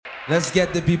Let's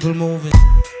get the people moving.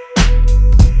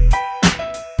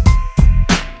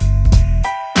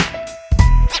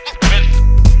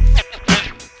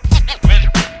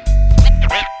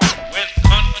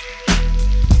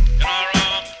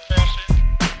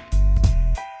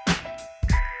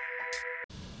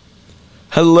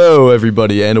 Hello,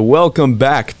 everybody, and welcome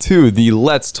back to the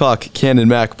Let's Talk Canon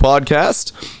Mac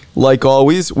podcast. Like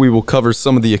always, we will cover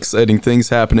some of the exciting things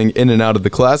happening in and out of the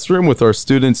classroom with our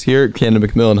students here at Canon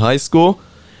McMillan High School.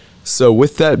 So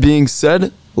with that being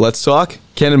said, let's talk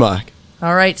Canon Mac.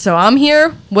 All right, so I'm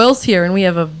here, Will's here, and we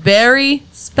have a very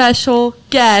special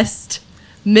guest,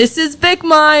 Mrs.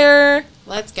 Bickmeier.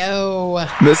 Let's go.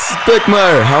 Mrs.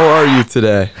 Bickmeier, how are you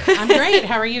today? I'm great.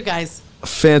 How are you guys?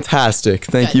 Fantastic.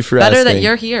 Thank Good. you for Better asking. that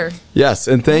you're here. Yes,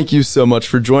 and thank you so much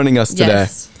for joining us today.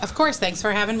 Yes. Of course. Thanks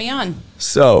for having me on.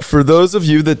 So, for those of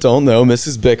you that don't know,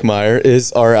 Mrs. Bickmeier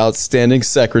is our outstanding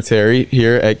secretary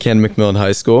here at Canon McMillan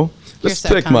High School. You're Mrs. so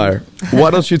Bickmeier,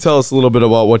 why don't you tell us a little bit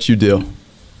about what you do?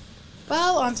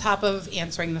 Well, on top of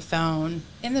answering the phone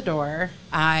in the door,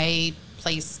 I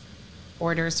place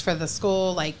orders for the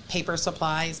school, like paper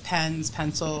supplies, pens,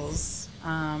 pencils,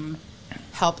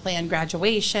 help plan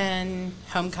graduation,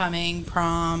 homecoming,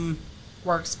 prom,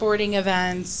 work sporting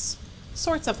events,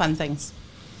 sorts of fun things.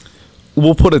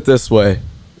 We'll put it this way.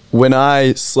 When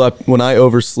I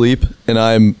oversleep and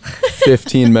I'm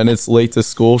 15 minutes late to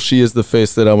school, she is the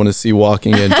face that I want to see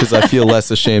walking in because I feel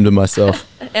less ashamed of myself.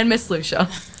 And Miss Lucia.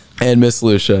 And Miss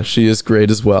Lucia, she is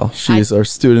great as well. She is our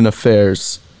student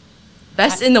affairs.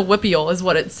 Best in the whippeal is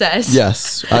what it says.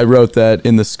 Yes, I wrote that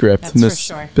in the script. That's for Miss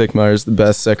sure. Bickmeier is the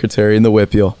best secretary in the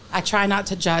whippeal. I try not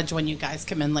to judge when you guys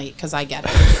come in late because I get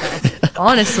it. So.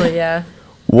 Honestly, yeah.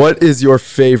 What is your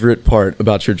favorite part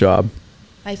about your job?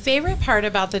 My favorite part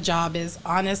about the job is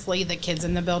honestly the kids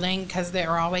in the building because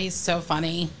they're always so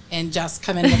funny and just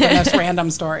come in with the most random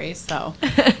stories. So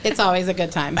it's always a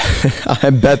good time. I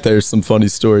bet there's some funny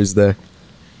stories there.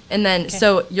 And then,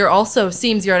 so you're also,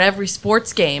 seems you're at every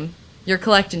sports game. You're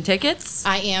collecting tickets?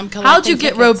 I am collecting How'd you get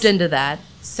tickets. roped into that?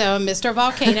 So Mr.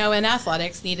 Volcano in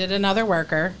athletics needed another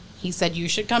worker. He said, you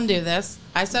should come do this.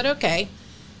 I said, okay.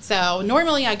 So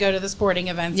normally I go to the sporting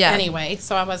events anyway.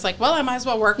 So I was like, well, I might as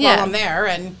well work while I'm there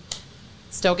and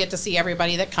still get to see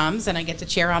everybody that comes and I get to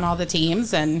cheer on all the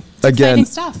teams and it's exciting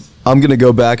stuff. I'm going to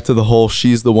go back to the whole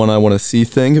she's the one I want to see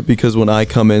thing because when I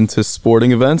come into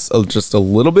sporting events just a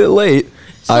little bit late,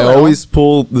 I always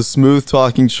pull the smooth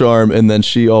talking charm and then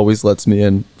she always lets me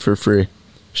in for free.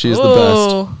 She is the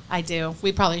best. I do.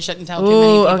 We probably shouldn't tell too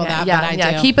many people that, but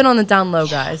I do. Keep it on the down low,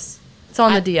 guys. It's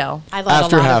on the DL. I let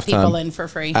After a lot of halftime. people in for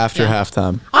free. After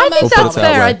halftime. I think We'll put that's it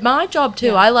that fair. way. My job, too.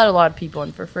 Yeah. I let a lot of people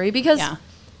in for free because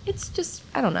it's just,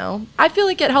 I don't know. I feel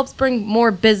like it helps bring more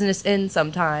business in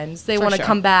sometimes. They For want to sure.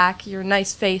 come back. You're a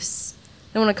nice face.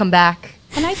 They want to come back.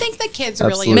 And I think the kids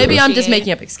Absolutely. really Maybe I'm just appreciate-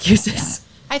 making up excuses.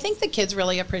 I think the kids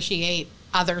really appreciate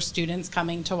other students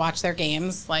coming to watch their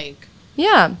games. Like,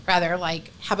 Yeah. rather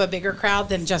like have a bigger crowd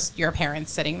than just your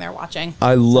parents sitting there watching.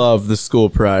 I love the school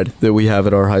pride that we have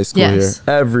at our high school Yes.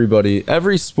 here.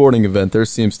 Every sporting event, there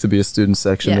seems to be a student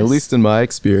section, at Yes. least in my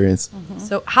experience.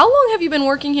 So how long have you been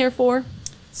working here for?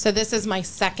 So this is my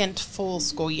second full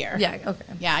school year. Yeah, okay.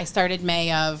 Yeah, I started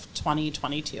May of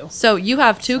 2022. So you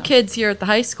have two kids here at the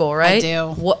high school, right?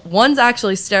 do. One's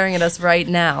actually staring at us right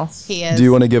now. He is. Do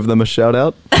you want to give them a shout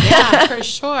out? Yeah, for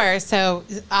sure. So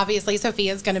obviously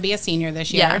Sophia's going to be a senior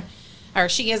this year. Yeah. Or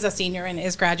she is a senior and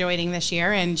is graduating this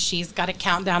year, and she's got a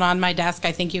countdown on my desk.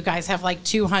 I think you guys have like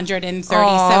 237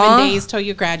 Aw. days till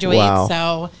you graduate. Wow.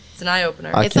 So It's an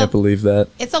eye-opener. It's Can't believe that.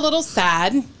 it's a little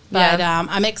sad, but Yeah.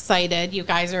 I'm excited. You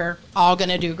guys are all going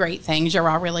to do great things. You're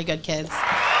all really good kids.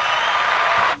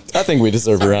 I think we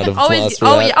deserve a round of applause always, for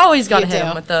that. yeah, always got You him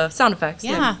do. with the sound effects.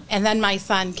 Yeah. And then my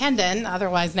son, Kendon,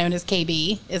 otherwise known as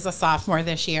KB, is a sophomore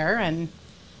this year, and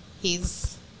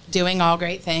he's doing all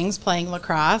great things, playing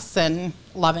lacrosse and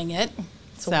loving it.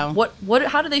 So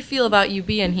How do they feel about you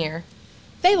being here?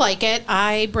 they like it.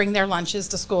 I bring their lunches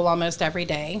to school almost every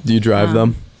day. Do you drive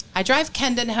them? I drive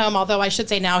Kendon home, although I should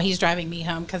say now he's driving me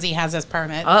home because he has his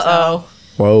permit. Uh-oh.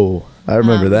 Whoa, I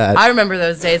remember that. I remember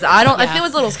those days. I Yeah. think it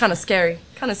was a little kind of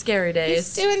scary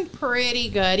days. He's doing pretty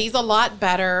good. He's a lot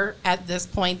better at this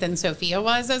point than Sophia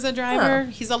was as a driver.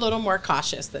 Huh. He's a little more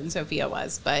cautious than Sophia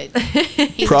was, but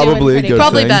he's Probably a doing pretty good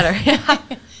Probably thing. better. Yeah.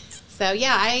 So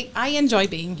yeah, I enjoy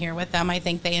being here with them. I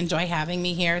think they enjoy having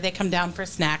me here. They come down for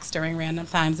snacks during random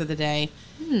times of the day.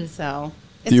 So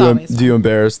it's always Do you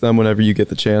embarrass them whenever you get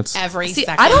the chance? every See,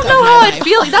 second. I don't of know my how life. I'd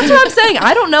feel. That's what I'm saying.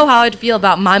 I don't know how I'd feel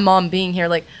about my mom being here.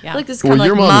 Like, Yeah. like this Well, kind of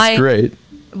your like mom my. is great.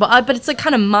 But it's like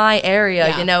kind of my area,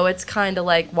 Yeah. you know. It's kind of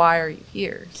like, why are you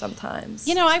here? Sometimes,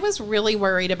 You know, I was really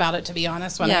worried about it, to be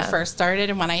honest, when I Yeah. first started.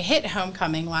 And when I hit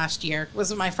homecoming last year,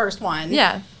 was my first one.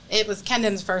 Yeah. It was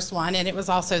Kendon's first one, and it was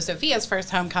also Sophia's first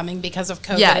homecoming because of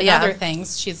COVID Yeah, and yeah. other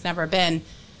things. She's never been.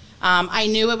 I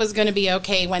knew it was going to be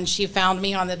okay when she found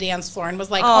me on the dance floor and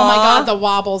was like, oh my Aw. God, the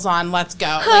wobble's on. Let's go.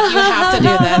 Like, you have to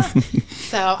do this.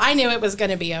 So I knew it was going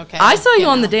to be okay. I saw you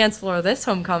on the know. dance floor this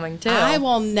homecoming too. I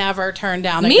will never turn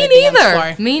down a Me good dance neither.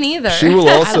 floor. Me neither. She will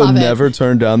also love it. never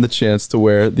turn down the chance to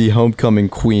wear the homecoming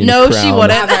queen No, crown. she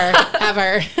wouldn't.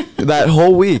 Ever. That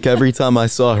whole week, every time I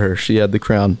saw her, she had the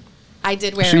crown. I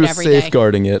did wear She it was every day.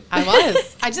 safeguarding it. I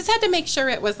was. I just had to make sure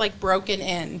it was like broken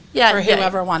in Yeah, for yeah.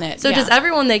 whoever won it. So Yeah. does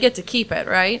everyone? They get to keep it,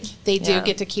 right? They do Yeah.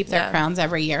 get to keep their Yeah. crowns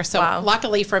every year. So Wow.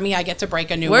 luckily for me, I get to break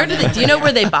a new Where one. do they? Do you know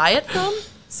where they buy it from?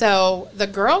 So the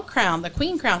girl crown, the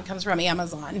queen crown, comes from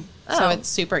Amazon. So Oh. it's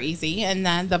super easy. And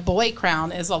then the boy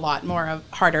crown is a lot more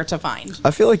harder to find. I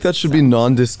feel like that should be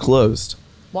non-disclosed.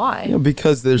 Why? You know,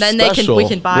 because they're Then they can- special. we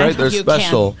can buy right? them. They're You can.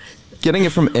 special. Getting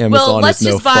it from Amazon Well, let's is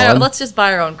no just buy. fun. Let's just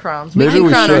buy our own crowns. We Maybe can we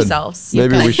crown should. ourselves.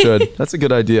 Maybe could. we should. That's a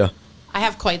good idea. I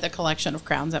have quite the collection of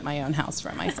crowns at my own house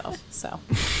for myself. So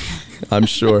I'm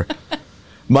sure.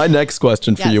 My next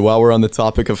question for Yes. you, while we're on the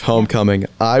topic of homecoming,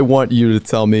 I want you to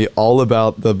tell me all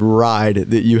about the ride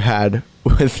that you had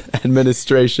with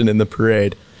administration in the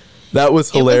parade. That was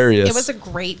hilarious. It was a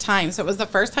great time. So it was the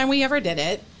first time we ever did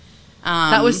it.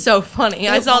 That was so funny.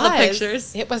 I It saw the was.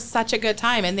 pictures. It was such a good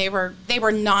time, and they were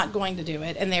not going to do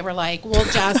it, and they were like, we'll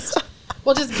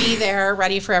just be there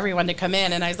ready for everyone to come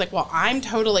in. And I was like, well, I'm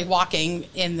totally walking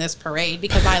in this parade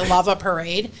because I love a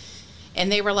parade.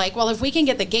 And they were like, well, if we can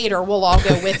get the gator, we'll all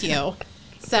go with you.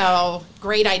 So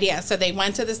great idea. So they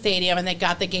went to the stadium and they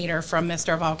got the gator from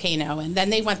Mr. Volcano. And then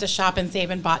they went to Shop and Save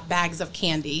and bought bags of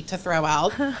candy to throw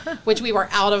out, which we were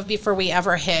out of before we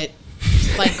ever hit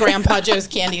like Grandpa Joe's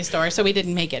candy store. So we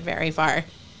didn't make it very far.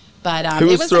 But Who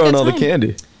it was was throwing a good all the time.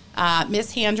 candy?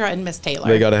 Miss Handra and Miss Taylor.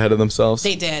 They got ahead of themselves.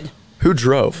 They did. Who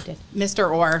drove? Mr.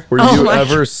 Orr. Were Oh you my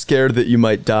ever scared that you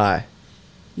might die?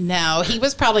 No, he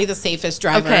was probably the safest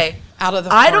driver Okay. out of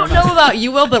the I four don't of us. know about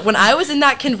you, Will, but when I was in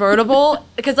that convertible,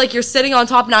 because like you're sitting on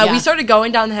top now, Yeah. we started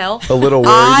going down the hill. A little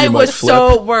worried I you might was flip.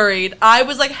 so worried. I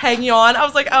was like hanging on. I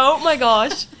was like, oh my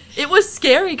gosh, it was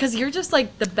scary because you're just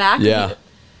like the back. Yeah. Of you.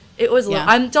 It was. Yeah.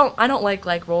 I don't like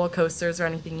roller coasters or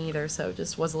anything either. So it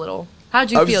just was a little.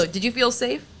 How'd you I was- feel? Did you feel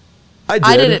safe? I did.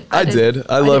 I didn't- I I did.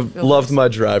 didn't- I I loved didn't feel loved safe. my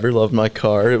driver, loved my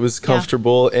car. It was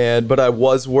comfortable, but I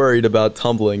was worried about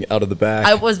tumbling out of the back,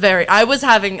 I was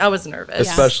nervous.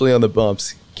 especially on the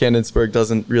bumps. Cannonsburg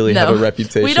doesn't really have a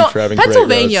reputation we don't. for having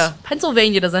Pennsylvania. great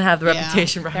Pennsylvania doesn't have the Yeah,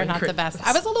 reputation for they're having not great the best. roads.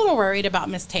 I was a little worried about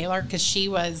Miss Taylor because she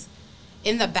was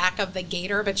in the back of the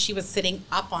gator, but she was sitting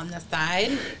up on the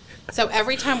side. So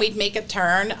every time we'd make a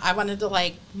turn, I wanted to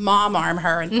like mom arm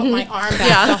her and put my arm back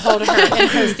Yeah. to hold her in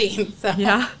her seat. So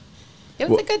Yeah, it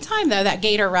was a good time though, that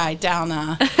gator ride down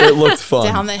It looked fun.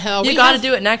 down the hill. you got to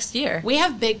do it next year. We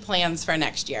have big plans for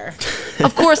next year.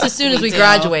 Of course, as soon as We we do.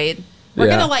 graduate, We're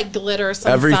Yeah. gonna like glitter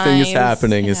some Everything is signs,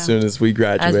 happening you as know. soon as we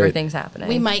graduate. everything's happening.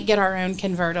 We might get our own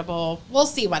convertible. We'll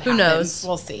see what Who happens. knows?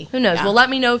 We'll see. Who knows? Yeah. Well, let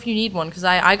me know if you need one because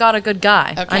I got a good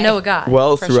guy. I Okay. know a guy.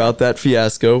 Well, For throughout that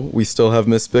fiasco, we still have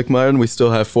Miss Bickmeier and we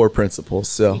still have 4 principals.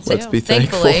 So let's too. be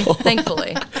thankfully, thankful.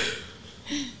 thankfully.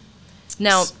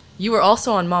 Now you were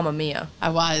also on Mamma Mia. I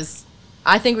was.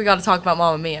 I think we got to talk about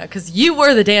Mamma Mia because you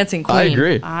were the dancing queen. I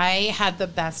agree. I had the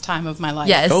best time of my life.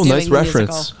 Yes. Oh, doing nice the reference.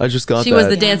 musical. I just got She that. was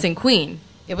the dancing queen.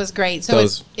 It was great. So That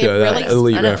was it good. really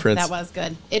Elite I know. reference. that was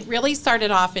good. It really started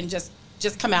off in just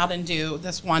come out and do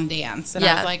this one dance, and I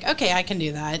Yeah. was like, okay, I can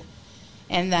do that.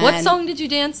 And then What song did you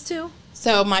dance to?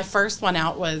 So my first one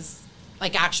out was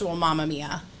like actual Mamma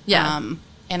Mia. Yeah.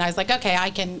 And I was like, okay, I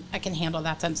can handle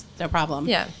that. That's no problem.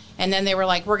 Yeah. And then they were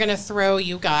like, we're going to throw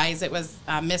you guys. It was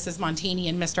Mrs. Montini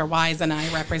and Mr. Wise and I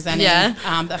representing Yeah.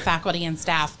 the faculty and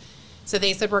staff. So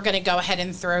they said, we're going to go ahead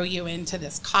and throw you into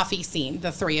this coffee scene,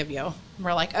 the 3 of you. And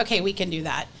we're like, okay, we can do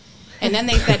that. And then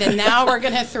they said, and now we're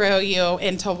going to throw you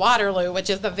into Waterloo, which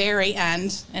is the very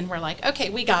end. And we're like, okay,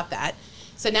 we got that.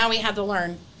 So now we had to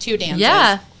learn 2 dances.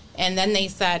 Yeah. And then they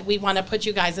said, we want to put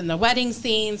you guys in the wedding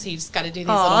scene, so you just got to do these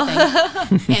Aw.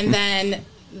 little things. And then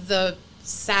the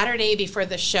Saturday before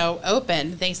the show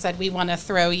opened, they said, we want to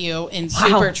throw you in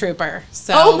Super Trooper.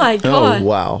 So, Oh my god. Oh,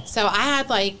 wow. So I had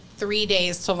like 3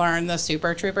 days to learn the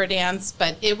Super Trooper dance,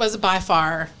 but it was by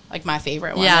far like my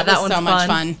favorite one. Yeah, it that was one's so much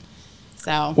fun. fun.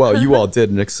 So Well, you all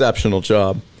did an exceptional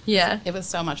job. Yeah. it was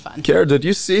so much fun. Kara, did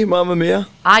you see Mamma Mia?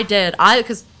 I did.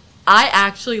 Because I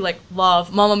actually like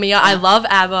love Mamma Mia. I love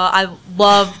ABBA. I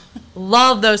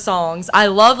Love those songs. I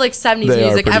love like 70s They are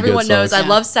music. pretty Everyone good knows songs. I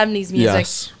love 70s music.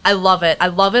 Yes. I love it. I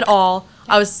love it all.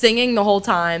 I was singing the whole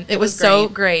time. It was so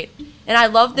great. And I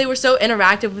loved they were so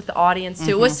interactive with the audience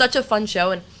too. It was such a fun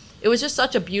show, and it was just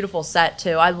such a beautiful set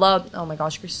too. I loved, oh my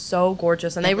gosh, it was so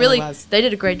gorgeous. And they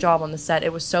did a great job on the set.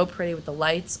 It was so pretty with the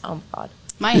lights. Oh my God.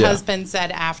 My husband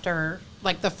said after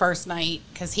like the first night,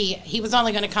 because he was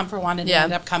only going to come for one and he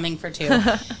ended up coming for two.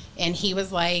 And he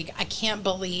was like, I can't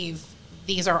believe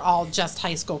these are all just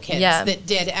high school kids that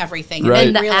did everything. Right.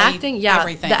 And the really acting,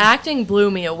 everything. the acting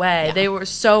blew me away.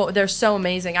 Yeah. They're so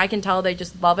amazing. I can tell they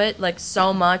just love it like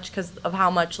so much because of how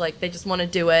much like they just want to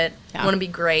do it, want to be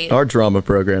great. Our drama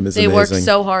program is they amazing. work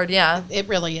so hard, yeah. It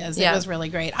really is. Yeah. It was really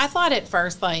great. I thought at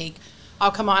first, like,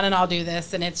 I'll come on and I'll do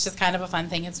this, and it's just kind of a fun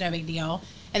thing. It's no big deal.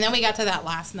 And then we got to that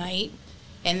last night,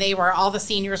 and all the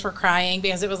seniors were crying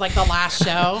because it was like the last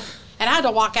show. And I had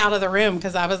to walk out of the room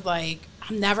because I was like,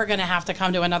 I'm never going to have to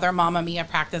come to another Mamma Mia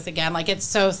practice again. Like, it's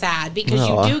so sad because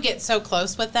you do get so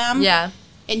close with them. Yeah.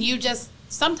 And you just,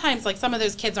 sometimes, like, some of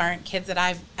those kids aren't kids that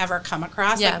I've ever come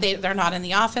across. Yeah. Like, they're not in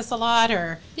the office a lot,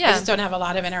 or I just don't have a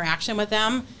lot of interaction with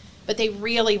them. But they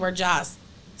really were just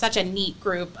such a neat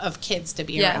group of kids to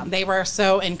be around. They were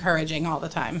so encouraging all the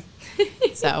time.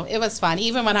 So it was fun.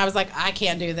 Even when I was like, I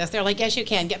can't do this, they're like, yes, you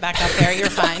can. Get back up there. You're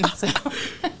fine. So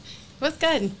it was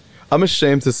good. I'm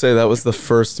ashamed to say that was the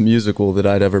first musical that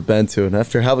I'd ever been to, and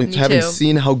after having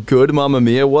seen how good Mamma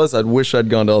Mia was, I'd wish I'd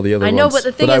gone to all the other ones. I know, but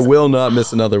the thing is, I will not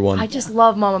miss another one. I just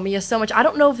love Mamma Mia so much. I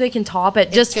don't know if they can top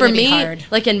it. Just for me,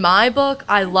 like in my book,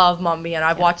 I love Mamma Mia, and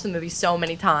I've watched the movie so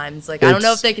many times. Like I don't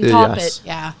know if they can top it.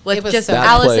 Yeah, with it was just so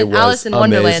Alice in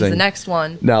Wonderland's the amazing. next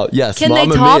one. Now, yes, Can Mamma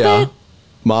they top Mia. it?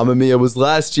 Mamma Mia was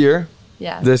last year.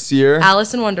 Yeah. This year.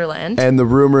 Alice in Wonderland. And the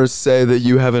rumors say that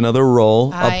you have another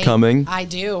role upcoming. I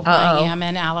do. I am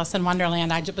in Alice in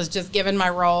Wonderland. I was just given my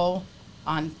role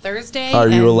on Thursday. Are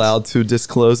you allowed to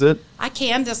disclose it? I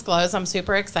can disclose. I'm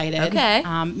super excited. Okay.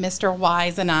 Mr.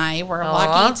 Wise and I were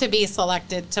lucky to be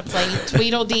selected to play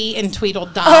Tweedledee and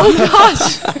Tweedledum. Oh,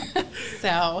 gosh.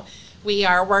 So we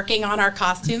are working on our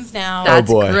costumes now. That's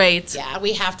great. Yeah,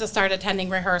 we have to start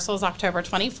attending rehearsals October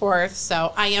 24th.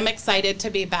 So I am excited to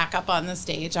be back up on the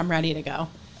stage. I'm ready to go.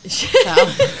 So.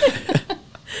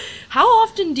 How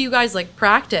often do you guys like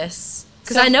practice?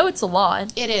 Because I know it's a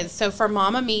lot. It is. So for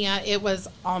Mamma Mia, it was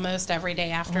almost every day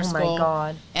after school. Oh my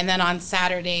God. And then on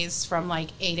Saturdays from like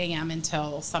 8 a.m.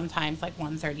 until sometimes like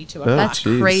 1:30, 2 o'clock. That's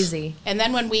crazy. And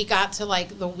then when we got to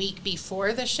like the week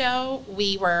before the show,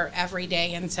 we were every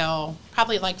day until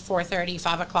probably like 4:30,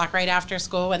 5 o'clock right after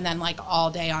school, and then like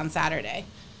all day on Saturday.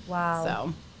 Wow.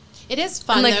 So it is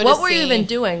fun. And like, though, what to were you see. even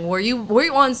doing? Were you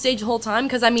on stage the whole time?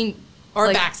 Because I mean, Or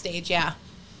like, backstage, yeah.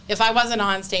 If I wasn't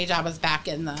on stage, I was back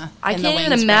in the. I in can't the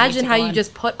even wings imagine ready to how go you in.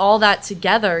 just put all that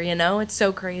together. You know, it's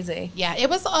so crazy. Yeah, it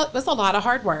was a lot of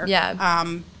hard work. Yeah.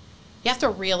 You have to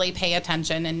really pay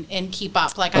attention and keep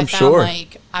up. Like I'm I found sure.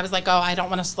 like I was like, oh, I don't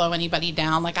want to slow anybody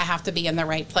down. Like I have to be in the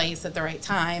right place at the right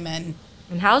time. And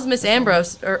how's Miss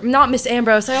Ambrose? Or not Miss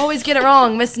Ambrose. I always get it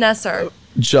wrong. Miss Nesser.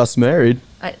 Just married.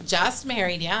 Just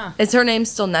married, yeah. Is her name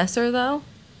still Nesser though?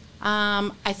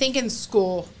 I think in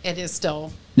school it is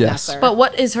still Yes. Nesser. But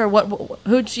what is her?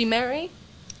 Who'd she marry?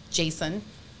 Jason.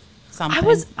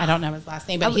 Something. I don't know his last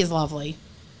name, but he's lovely.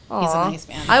 Aww. He's a nice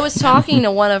man. I was talking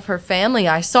to one of her family.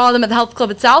 I saw them at the health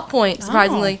club at South Point.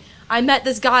 Surprisingly, I met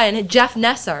this guy and Jeff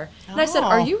Nesser, and I said,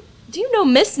 do you know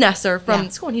Miss Nesser from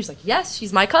school? And he was like, yes,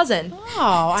 she's my cousin.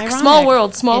 Oh, ironic. Small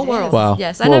world, small It world. is. Wow.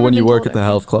 Yes, well, when you work at the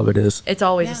health club, it is. It's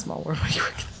always a small world when you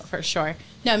work at the For sure.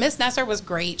 No, Miss Nesser was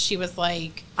great. She was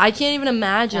like, I can't even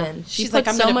imagine. yeah. She's like,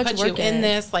 put I'm so going much to put you work in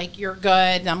this. Like, you're good.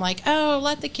 And I'm like, oh,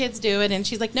 let the kids do it. And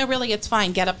she's like, no, really, it's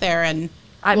fine. Get up there and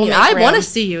I we'll mean, make I room. want to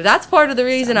see you. That's part of the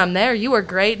reason I'm there. You were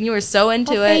great, and you were so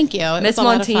into Well, it. thank you. It Miss was a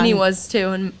lot of Montini fun. was too,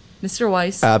 and Mr.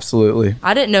 Weiss. Absolutely.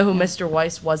 I didn't know who Mr.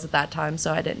 Weiss was at that time,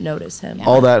 so I didn't notice him.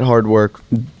 All that hard work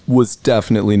was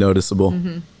definitely noticeable.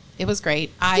 Mm-hmm. It was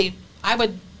great. I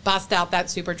would bust out that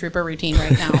Super Trooper routine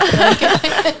right now. Like,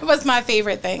 it was my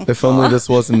favorite thing. If only this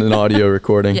wasn't an audio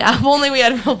recording. Yeah, if only we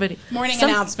had a real video. Morning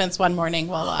announcements one morning.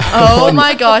 Well, Oh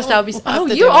my gosh, that would be. We'll have Oh,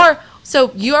 to you do it. are.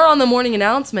 So you are on the morning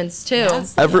announcements too.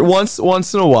 Yes. Every once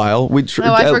in a while, we try.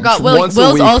 Oh, I forgot. Will's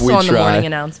also on the morning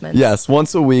announcements. Yes,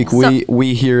 once a week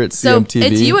we here at So CMTV.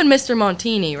 it's you and Mr.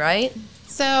 Montini, right?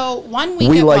 So 1 week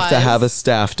we it like to was. have a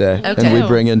staff day, Okay. and we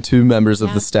bring in 2 members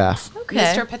of the staff. Okay.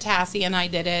 Mr. Patassi and I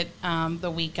did it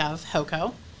the week of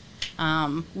HOCO.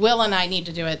 Will and I need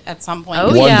to do it at some point.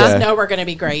 Oh, We yeah. just know we're going to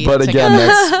be great. But again,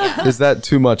 together. is that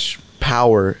too much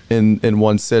power in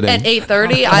one sitting? At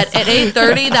 8:30, at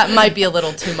 8:30, that might be a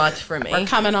little too much for we're me.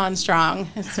 coming on strong.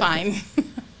 It's fine.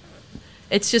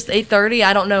 It's just 8:30.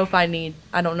 I don't know if I need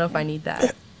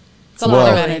that. It's a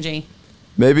lot of energy.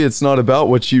 Maybe it's not about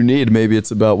what you need. Maybe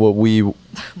it's about what we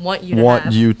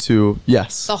want you to have.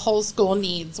 Yes. The whole school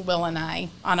needs Will and I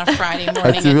on a Friday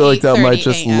morning. I feel like that might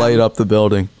just light up the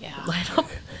building. Yeah. Light up.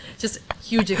 Just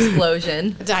huge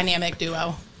explosion. Dynamic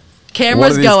duo.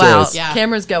 Cameras go out. Yeah.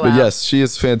 Cameras go But out. yes, she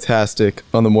is fantastic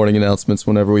on the morning announcements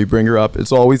whenever we bring her up.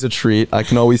 It's always a treat. I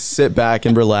can always sit back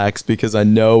and relax because I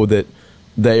know that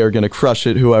they are going to crush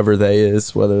it, whoever they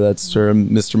is, whether that's her,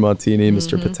 Mr. Montini,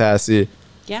 Mr. Patassi.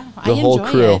 Yeah, the whole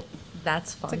enjoy crew. it.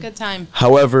 That's fun. It's a good time.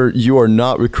 However, you are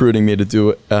not recruiting me to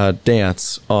do a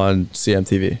dance on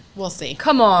CMTV. We'll see.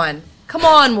 Come on,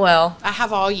 Will. I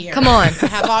have all year. Come on. I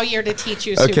have all year to teach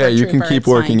you. Super Okay, you can Trooper. keep It's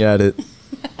working fine. at it.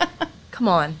 Come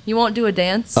on. You won't do a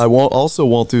dance? I won't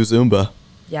do Zumba.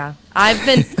 Yeah.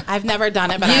 I've never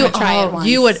done it, but I would try it once.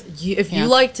 If you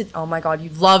like to, oh my God, you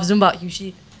love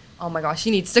Zumba. Oh my gosh, she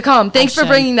needs to come. Thanks for should.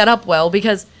 bringing that up, Will,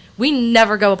 because we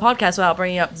never go a podcast without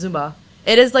bringing up Zumba.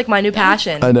 It is like my new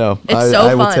passion. I know. It's I so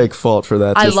fun. will take fault for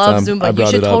that. I this love time. Zumba. I You brought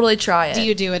should it up. totally try it. Do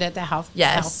you do it at the house?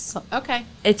 Yes. Okay.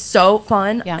 It's so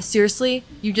fun. Yeah. Seriously,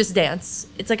 you just dance.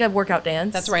 It's like a workout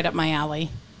dance. That's right up my alley.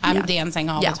 I'm Yeah. dancing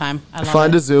all Yeah. the time. I love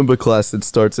Find a it. Zumba class that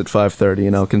starts at 5:30,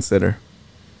 and I'll consider.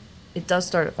 It does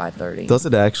start at 5:30. Does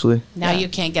it actually? Now you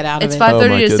can't get out of It's it. 5:30 Oh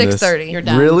my to goodness. 6:30. You're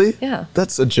done. Really? Yeah.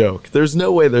 That's a joke. There's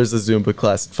no way there's a Zumba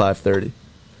class at 5:30.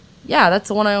 Yeah, that's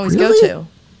the one I always Really? go to.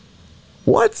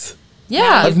 What?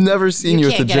 Yeah. I've never seen you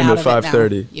at the can't get gym out at of it now.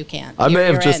 5:30. You can't. I may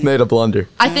have You're just in. made a blunder.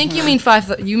 I think you mean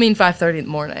 5:30 in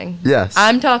the morning. Yes.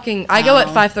 I'm talking. I go at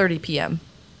No. 5:30 p.m.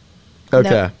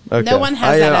 Okay. Okay. no one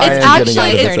has I that am- out. I It's am actually getting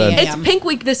out of it then. it's Pink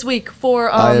Week this week for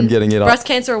I am getting it breast off.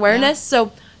 cancer awareness.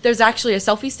 So there's actually a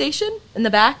selfie station in the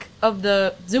back of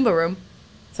the Zumba room.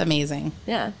 It's amazing.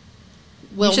 Yeah.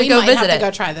 Well, should we go might visit have to it.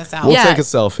 go try this out. We'll Yeah. take a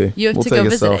selfie. You have We'll to take go a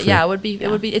visit it. selfie. Yeah, it would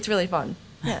be. It's really fun.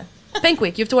 Yeah. Pink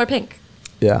Week. You have to wear pink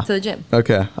Yeah. to the gym.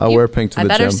 Okay. I'll wear pink to I the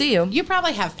better gym. see you. You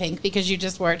probably have pink because you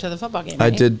just wore it to the football game. I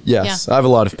right? did. Yes. Yeah. I have a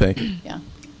lot of pink. Yeah.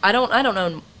 I don't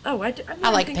own. Oh, I do. I'm I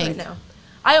like right pink. now.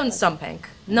 I own some pink,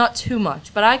 not too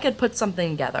much, but I could put something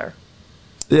together.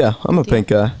 Yeah. I'm a pink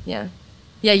guy. Yeah.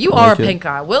 Yeah, you I are like a it. pink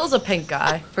guy. Will's a pink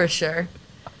guy for sure.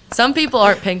 Some people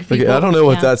aren't pink people. Okay. I don't know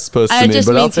what Yeah. that's supposed to It mean, just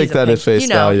but I'll means he's take a that at pink. face you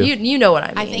know, value. You know what I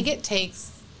mean. I think it takes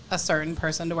a certain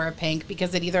person to wear pink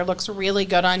because it either looks really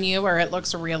good on you or it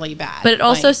looks really bad. But it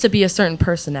also Like, has to be a certain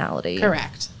personality.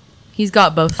 correct. He's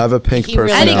got both. I have a pink He really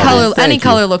personality. does. Any Thank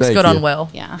color you. looks Thank good you. on Will.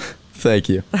 Yeah. Thank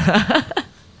you.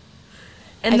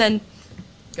 And then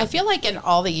I feel like in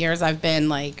all the years I've been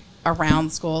like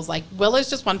around schools, like Will is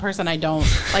just one person I don't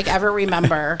like ever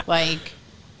remember. Like,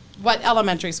 what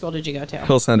elementary school did you go to?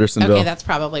 Hills Hendersonville. Okay, that's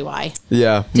probably why.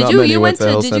 Yeah. did not you many you went to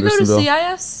Hills did you go to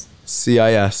Hendersonville. CIS?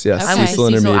 CIS, yes. Okay. I went to Cecil Cecil.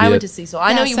 Intermediate. I went to Cecil.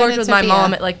 I know Yeah, you so worked did with my Sophia.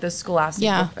 mom at like the Scholastic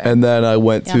Yeah. Book Fair. And then I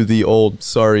went Yeah. to the old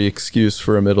sorry excuse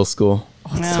for a middle school.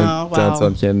 Oh, wow.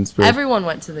 Downtown Cannonsburg. Everyone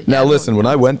went to the. Now everyone- listen, when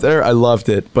I went there, I loved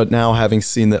it. But now having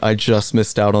seen that, I just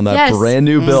missed out on that Yes. brand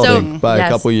new building by yes.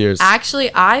 a couple years.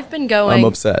 Actually, I've been going. I'm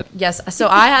upset. Yes, so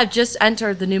I have just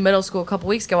entered the new middle school a couple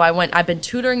weeks ago. I've been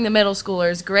tutoring the middle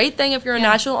schoolers. Great thing if you're a Yeah.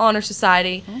 National Honor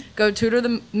Society, go tutor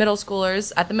the middle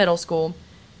schoolers at the middle school.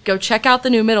 Go check out the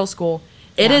new middle school.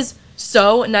 It Yeah. is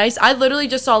so nice. I literally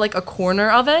just saw like a corner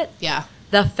of it. Yeah.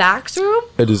 The fax room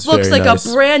It is looks very like nice.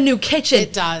 a brand new kitchen.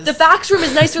 It does. The fax room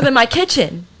is nicer than my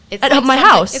kitchen It's at like my something-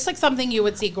 house. It's like something you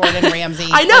would see Gordon Ramsay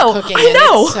I know. like, cooking I in.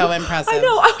 know. It's so impressive. I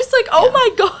know. I was like, oh Yeah. my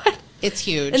god. It's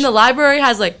huge. And the library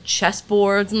has like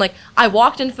chessboards and like I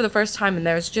walked in for the first time and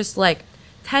there's just like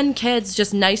 10 kids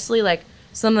just nicely like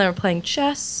some of them are playing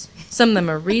chess, some of them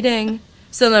are reading,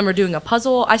 some of them are doing a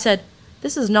puzzle. I said,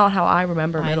 this is not how I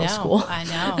remember middle school. I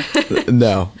know.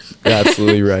 No, you're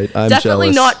absolutely right. I'm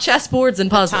Definitely jealous. not chessboards and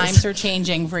puzzles. Times are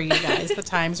changing for you guys. The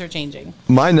times are changing.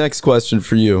 My next question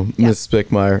for you, Yeah. Ms.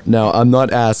 Bickmeier. Now, I'm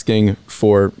not asking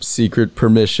for secret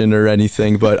permission or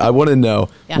anything, but I want to know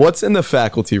Yeah. what's in the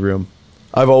faculty room.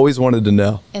 I've always wanted to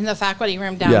know. In the faculty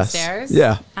room Yes. downstairs,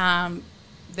 Yeah.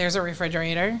 There's a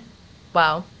refrigerator,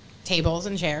 Wow. tables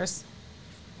and chairs,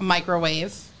 a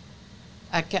microwave,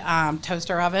 a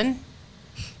toaster oven,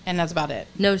 and that's about it.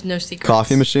 No secrets.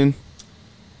 Coffee machine.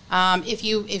 If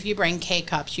you bring K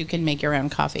cups, you can make your own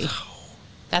coffee.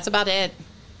 That's about it.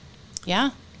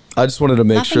 Yeah. I just wanted to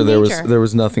make Nothing sure major. there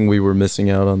was nothing we were missing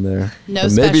out on there. No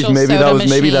And maybe special maybe soda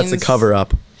maybe that's a machines. cover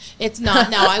up. It's not.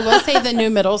 Now, I will say the new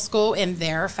middle school in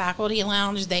their faculty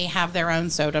lounge, they have their own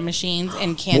soda machines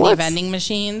and candy What? vending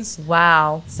machines.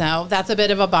 Wow. So that's a bit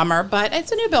of a bummer, but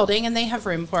it's a new building and they have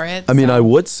room for it. I mean, so. I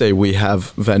would say we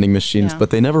have vending machines, Yeah.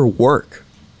 but they never work.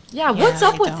 Yeah, what's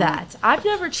up I with don't. that? I've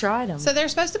never tried them. So they're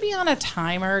supposed to be on a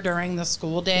timer during the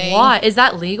school day. Why? Is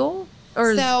that legal?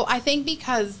 Or So I think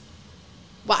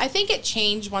I think it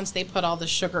changed once they put all the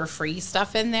sugar-free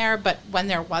stuff in there. But when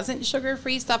there wasn't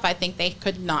sugar-free stuff, I think they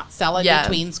could not sell it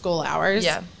between school hours.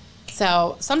 Yeah.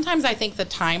 So sometimes I think the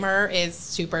timer is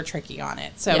super tricky on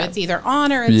it. So Yeah. it's either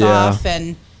on or it's Yeah. off.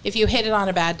 And if you hit it on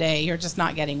a bad day, you're just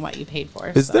not getting what you paid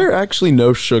for. Is there actually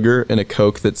no sugar in a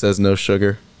Coke that says no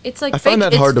sugar? it's like I find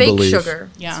that it's hard to fake believe. sugar.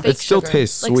 Yeah. It's fake It still sugar.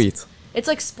 tastes Like, sweet. It's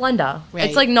like Splenda. Right.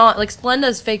 It's like not like Splenda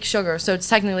is fake sugar, so it's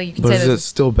technically you can But say is it there's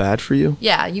still bad for you?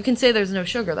 yeah, you can say there's no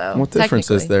sugar though. What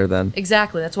difference is technically. there then?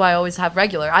 Exactly. That's why I always have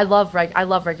regular. I love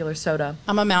regular soda.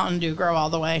 I'm a Mountain Dew girl all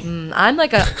the way. I'm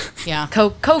like a Yeah.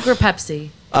 Coke or Pepsi.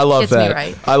 I love Gets that. me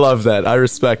right. I love that. I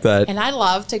respect that. And I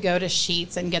love to go to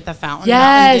Sheetz and get the fountain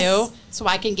Yes. Mountain Dew so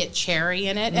I can get cherry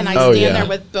in it. And I Oh, stand yeah. there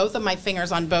with both of my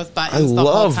fingers on both I buttons the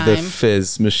love whole the time.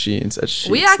 fizz machines at Sheetz.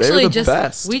 We actually They're the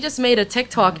best. we just made a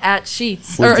TikTok at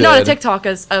Sheets. We Or not a did. TikTok,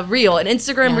 as a reel, an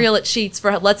Instagram Yeah. reel at Sheets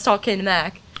for Let's Talk Ken and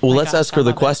Mac. Well, my let's gosh, ask her I the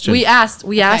love it. question. We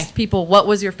asked people what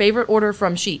was your favorite order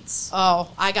from Sheets. Oh,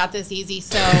 I got this easy.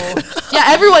 So Yeah,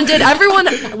 everyone did. Everyone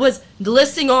was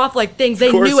listing off like things. They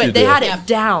course knew it. you They did. had Yeah. it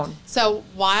down.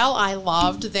 while I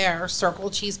loved their circle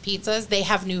cheese pizzas, they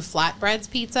have new flatbreads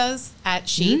pizzas at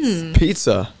Sheetz.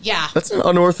 Pizza. Yeah. That's an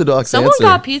unorthodox Someone answer.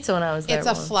 got pizza when I was there. It's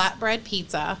a once. flatbread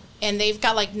pizza, and they've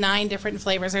got like 9 different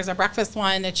flavors. There's a breakfast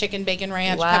one, a chicken bacon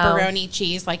ranch, Wow. pepperoni,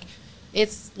 cheese. Like,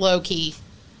 it's low key.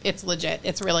 It's legit.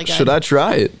 It's really good. Should I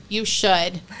try it? You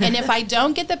should. And if I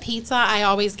don't get the pizza, I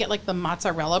always get like the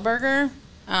mozzarella burger.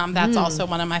 That's also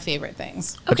one of my favorite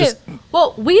things. Okay. just-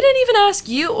 Well, we didn't even ask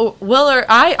you, Will, or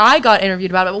I got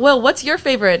interviewed about it. But Will, what's your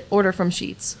favorite order from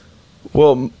Sheets?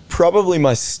 Well, probably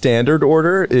my standard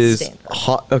order is Standard.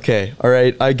 hot. Okay, all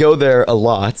right. I go there a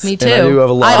lot. Me And I too. do have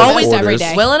a lot I of always orders. every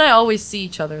day. Will and I always see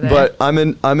each other there. But I'm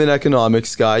an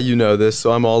economics guy, you know this,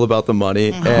 so I'm all about the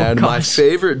money. And my gosh.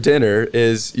 favorite dinner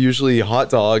is usually hot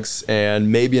dogs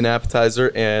and maybe an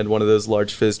appetizer and one of those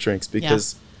large fizz drinks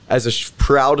because as a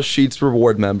proud Sheets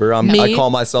reward member, I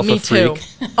call myself me a freak.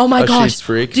 Too. Oh my A gosh. Sheets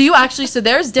freak. Do you actually? So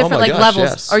there's different my like gosh, levels.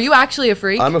 yes. Are you actually a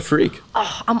freak? I'm a freak.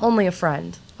 I'm only a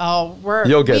friend. Oh,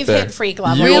 You'll get we've there. hit freak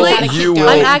level. You Really? We gotta keep you going. will.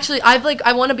 I'm actually.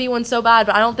 I want to be one so bad,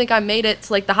 but I don't think I made it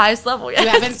to like the highest level yet. You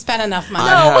haven't spent enough money.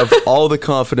 I have all the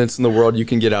confidence in the world you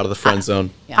can get out of the friend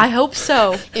zone. I hope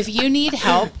so. If you need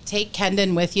help, take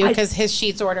Kendon with you because his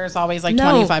Sheets order is always like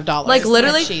No, $25. like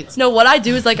literally. at Sheetz. No, what I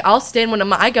do is like I'll stand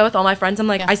when I go with all my friends. I'm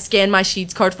like Yeah. I scan my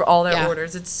Sheets card for all their Yeah.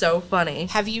 orders. It's so funny.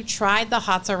 Have you tried the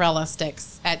mozzarella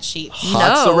sticks at Sheetz?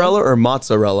 Mozzarella or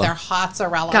mozzarella? They're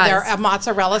mozzarella. Guys. They're a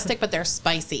mozzarella stick, but they're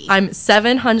spicy. I'm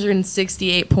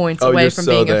 768 points Oh, away you're from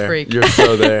so being there. a freak. You're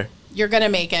so there. You're gonna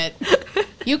make it.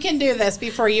 You can do this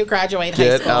before you graduate high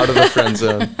Get school. out of the friend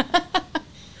zone.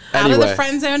 Out of the Anyway.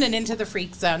 friend zone and into the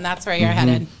freak zone. That's where you're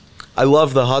headed. I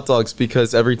love the hot dogs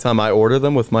because every time I order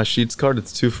them with my Sheets card,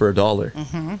 it's 2 for $1.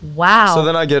 Wow. So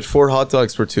then I get 4 hot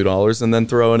dogs for $2 and then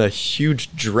throw in a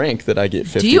huge drink that I get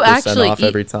 50% you actually off eat-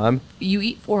 every time. you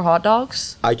eat 4 hot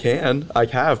dogs? I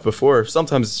have before.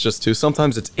 Sometimes it's just 2,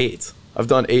 sometimes it's 8. I've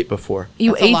done 8 before.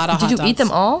 You That's a ate? lot of Did hot you eat dogs.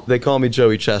 them all? They call me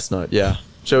Joey Chestnut, yeah.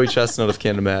 Joey Chestnut of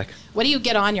Canada Mac. What do you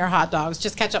get on your hot dogs?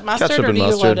 Just ketchup, mustard, Ketchup or and do you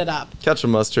mustard. load it up? Ketchup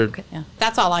mustard. Yeah,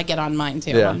 that's all I get on mine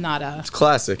too. Yeah. I'm not a. It's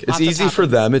classic. It's Lots of easy for toppings.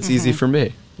 them. It's easy for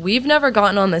me. We've never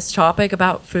gotten on this topic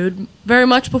about food very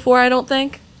much before, I don't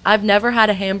think. I've never had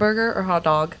a hamburger or hot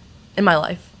dog in my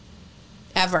life.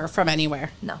 Ever from anywhere.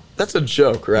 No. That's a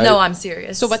joke, right? No, I'm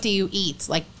serious. So what do you eat?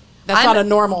 Like that's I'm- not a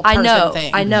normal person I know,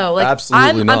 thing. I know. Like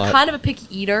Absolutely I'm not. kind of a picky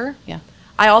eater. Yeah.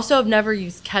 I also have never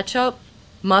used ketchup,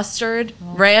 mustard,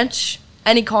 ranch,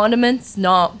 any condiments.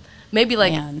 No, maybe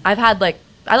like Man. I've had like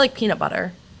I like peanut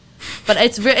butter, but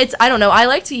it's I don't know. I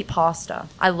like to eat pasta.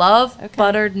 I love Okay.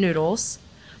 buttered noodles,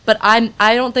 but I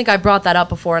don't think I brought that up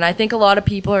before, and I think a lot of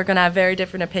people are gonna have very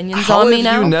different opinions How on have me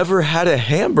now. you never had a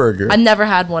hamburger? I've never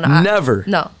had one. Never?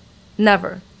 No,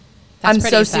 never. That's I'm so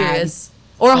pretty sad. serious.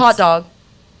 Or a hot dog.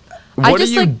 I What do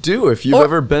just, you like- do if you've or-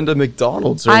 ever been to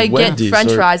McDonald's or I Wendy's? get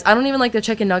French or- fries. I don't even like the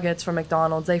chicken nuggets from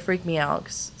McDonald's. They freak me out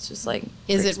 'cause it's just like.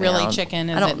 Is freaks it me really out. chicken?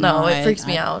 Is I don't it know. not? It freaks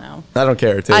me I don't out. know. I don't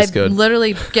care. It I tastes good.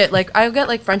 literally get like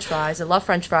French fries. I love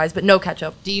French fries, but no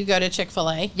ketchup. Do you go to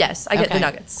Chick-fil-A? Yes, I get the Okay.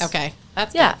 nuggets. Okay,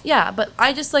 that's Yeah, good. yeah, but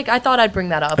I just like I thought I'd bring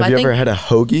that up. Have I you think ever had a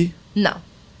hoagie? no.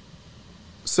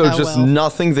 So Oh, just well.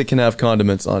 nothing that can have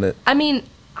condiments on it. I mean,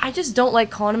 I just don't like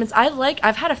condiments.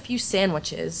 I've had a few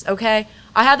sandwiches, okay?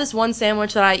 I have this one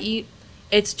sandwich that I eat.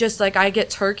 It's just like I get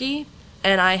turkey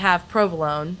and I have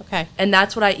provolone. Okay. And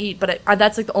that's what I eat, but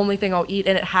that's like the only thing I'll eat,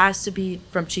 and it has to be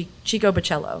from Chico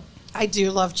Baccello. I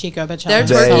do love Chico Their Baccello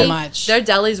turkey, so much. their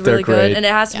deli's They're really great. good, and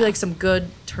it has to be Yeah. like some good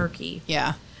turkey.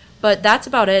 Yeah. But that's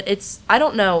about it. I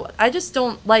don't know. I also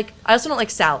don't like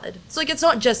salad. It's like, it's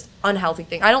not just unhealthy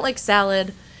thing. I don't like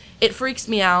salad. It freaks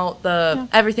me out.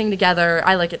 Everything together.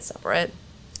 I like it separate.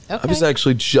 Okay. I was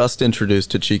actually just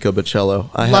introduced to Chico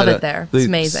Baccello. Love it there. It's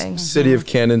amazing. City of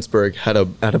Cannonsburg had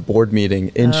a board meeting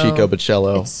in Chico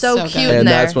Baccello. It's so So cute good. in And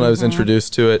there. that's when I was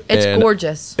introduced to it. It's and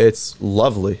gorgeous. It's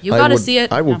lovely. You gotta see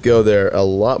it. I will go there a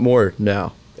lot more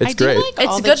now. It's I do great. like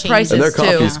all It's the good prices, and their too.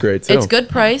 coffee's great too. It's good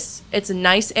price. It's a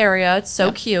nice area. It's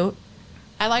so cute.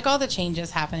 I like all the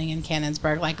changes happening in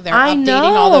Cannonsburg. Like they're I updating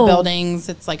all the know. buildings.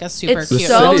 It's like a super It's The cute.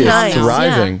 so city nice. is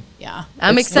thriving. Yeah.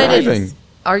 I'm It's excited. thriving.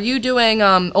 Are you doing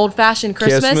old fashioned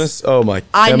Christmas? Oh my!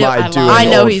 I know. Am I doing I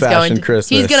know he's old-fashioned going to. Christmas?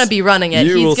 He's gonna be running it.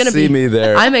 You He's will gonna see be me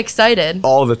there. I'm excited.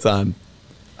 all the time.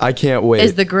 I can't wait.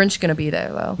 Is the Grinch gonna be there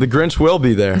though? The Grinch will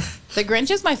be there. The Grinch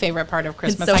is my favorite part of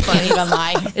Christmas. so I can't funny. even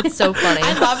lie. It's so funny.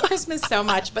 I love Christmas so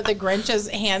much, but the Grinch is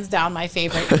hands down my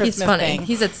favorite Christmas He's funny. thing.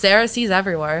 He's at Sarah's. He's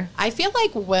everywhere. I feel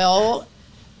like Will.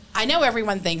 I know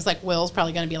everyone thinks like Will's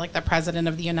probably going to be like the president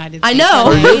of the United States. I know.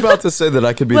 Are you about to say that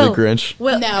I could be the Grinch?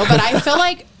 Will, No, but I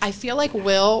feel like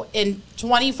Will in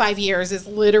 25 years is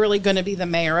literally going to be the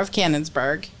mayor of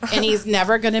Cannonsburg, and he's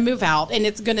never going to move out, and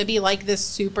it's going to be like this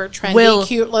super trendy,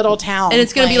 cute little town, and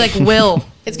it's gonna be like Will.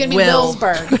 It's going to be Will.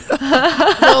 Willsburg.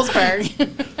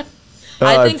 Willsburg.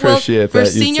 I think Will, appreciate for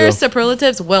that. you senior two.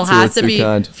 superlatives, Will Too- has to too be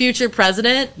kind. future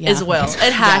president. Yeah. Is Will?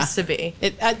 It has to be.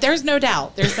 There's no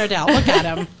doubt. There's no doubt. Look at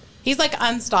him. He's like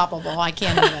unstoppable. I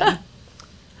can't even.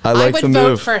 I like would to vote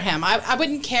move. for him. I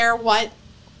wouldn't care what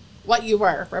you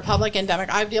were, Republican,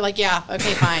 Democrat. I'd be like, yeah,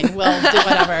 okay, fine. We'll do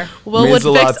whatever. Will Means would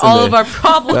a lot fix to all me. of our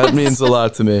problems. That means a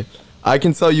lot to me. I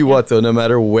can tell you what, though, no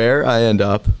matter where I end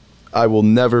up, I will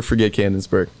never forget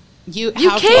Cannonsburg. You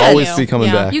how can't. can Always you? see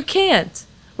coming back. You can't.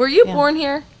 Were you Yeah. born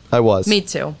here? I was. Me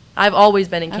too. I've always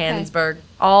been in Okay. Cannonsburg.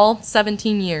 All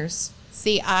 17 years.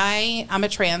 See, I'm a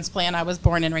transplant. I was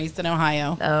born and raised in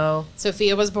Ohio. Oh.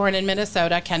 Sophia was born in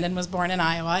Minnesota. Kendon was born in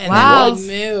Iowa, and Wow. then we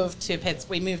moved to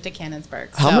We moved to Cannonsburg.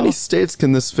 How So- many states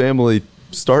can this family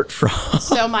start from?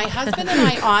 So my husband and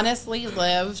I honestly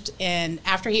lived in,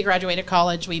 after he graduated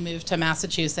college, we moved to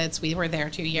Massachusetts. We were there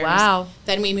 2 years. Wow.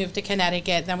 Then we moved to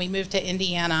Connecticut. Then we moved to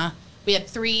Indiana. We had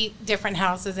 3 different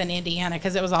houses in Indiana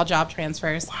because it was all job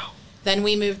transfers. Wow. Then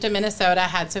we moved to Minnesota,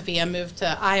 had Sophia, moved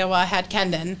to Iowa, had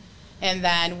Kendon. And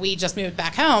then we just moved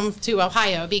back home to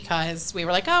Ohio because we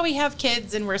were like, oh, we have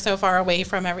kids and we're so far away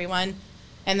from everyone.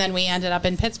 And then we ended up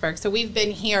in Pittsburgh. So we've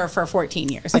been here for 14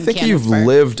 years. I in think you've Cannonsburg.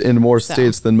 lived in more So.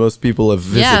 states than most people have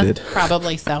Yeah. visited.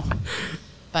 Probably so.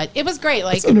 But it was great.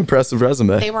 Like, It's an impressive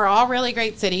resume. they were all really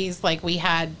great cities. Like, we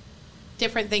had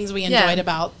different things we enjoyed Yeah.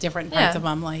 about different parts Yeah. of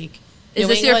them. Like, Is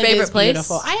New this your England favorite is place?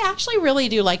 beautiful. I actually really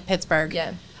do like Pittsburgh.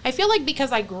 Yeah. I feel like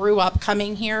because I grew up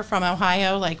coming here from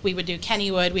Ohio, like we would do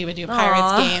Kennywood, we would do Pirates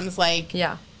Aw. games. Like,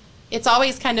 Yeah. it's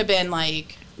always kind of been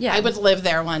like, Yeah. I would live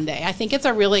there one day. I think it's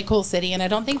a really cool city, and I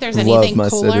don't think there's Love anything my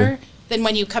cooler city. than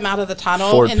when you come out of the tunnel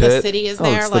Fort and Pitt. the city is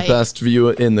there. It's like, the best view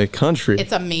in the country.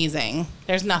 it's amazing.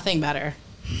 There's nothing better.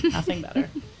 Nothing better.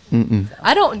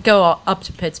 I don't go up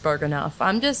to Pittsburgh enough.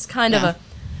 I'm just kind of Yeah.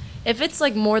 if it's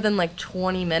like more than like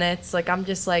 20 minutes, like I'm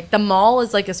just like, the mall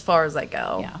is like as far as I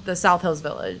go. Yeah. The South Hills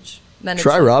Village. Then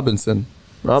Try it's, Robinson.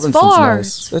 Robinson's far. nice.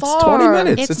 It's It's 20 far.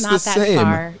 minutes. It's It's not the that same.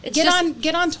 far. It's Get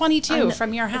just- on 22 know.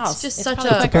 from your house. just It's such probably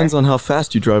a- quicker. Depends on how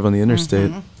fast you drive on the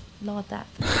interstate. Not that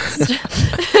fast.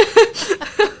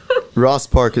 Ross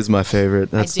Park is my favorite.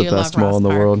 That's do the best love mall Ross in the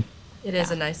Park. world. It is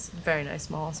a nice, very nice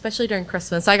mall, especially during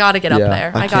Christmas. I got to get up yeah,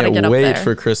 there. I I got to can't get up wait there.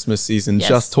 for Christmas season Yes.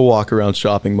 just to walk around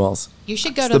shopping malls. You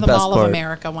should go It's to the the best Mall part. of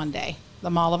America one day. The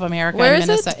Mall of America Where in is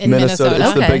it? Minnesota. In Minnesota.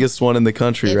 It's the Okay. biggest one in the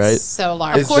country, It's right? so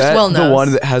large. Is Of course that Will the knows.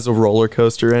 one that has a roller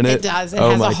coaster in it? It does. It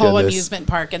Oh has my a whole goodness. amusement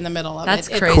park in the middle of That's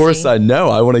it. It's crazy. Of course I know.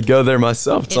 I want to go there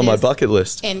myself. It's It on my is bucket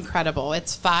list. incredible.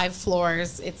 It's 5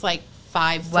 floors. It's like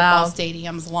 5 Wow. football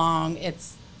stadiums long.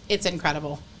 It's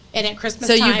incredible. And at Christmas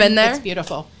So time, you've been there? it's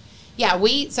beautiful. Yeah,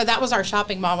 so that was our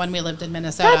shopping mall when we lived in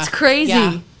Minnesota. That's crazy.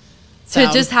 Yeah. To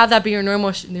So- just have that be your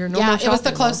normal Yeah, it was the shopping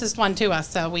mall. closest one to us,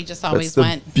 so we just always That's the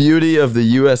went. beauty of the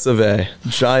US of A.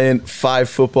 Giant 5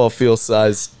 football field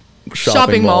size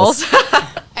shopping malls.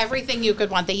 Everything you could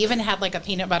want. They even had like a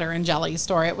peanut butter and jelly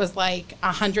store. It was like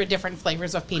 100 different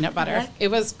flavors of peanut butter. heck? It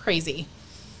was crazy.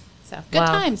 So good Wow.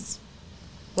 times.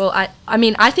 Well, I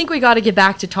mean, I think we got to get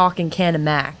back to talking Can and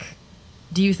Mac.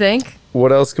 Do you think?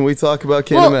 What else can we talk about,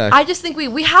 Can Well, and Mac? I just think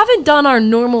we haven't done our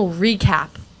normal recap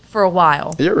for a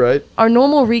while. You're right. Our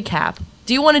normal recap.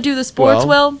 Do you want to do the sports,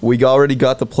 Will? We already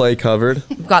got the play covered.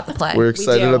 We've got the play. We're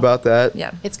excited do. about that.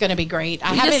 Yeah. It's going to be great.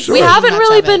 We seen haven't much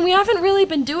really of been it. we haven't really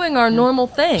been doing our normal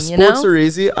thing, Sports are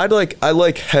easy. I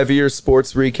like heavier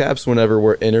sports recaps whenever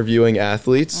we're interviewing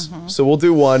athletes. So we'll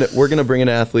do one. We're gonna bring an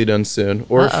athlete in soon,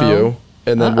 or a few,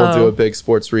 and then we'll do a big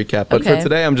sports recap. But for Okay.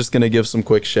 today, I'm just gonna give some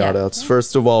quick shout outs.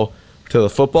 First of all, to the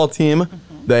football team.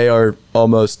 They are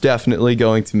almost definitely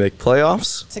going to make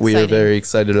playoffs. It's We are exciting. very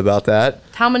excited about that.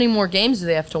 How many more games do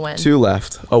they have to win? 2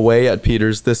 left. Away at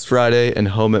Peters this Friday and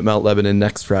home at Mount Lebanon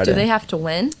next Friday. Do they have to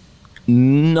win?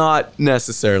 Not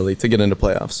necessarily to get into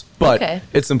playoffs, but Okay.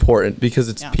 it's important because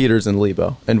it's Yeah. Peters and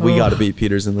Lebo, and we got to beat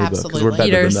Peters and Lebo because we're Absolutely.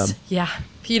 better Peters. than them. Yeah.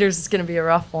 Peters is going to be a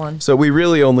rough one. So we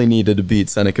really only needed to beat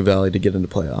Seneca Valley to get into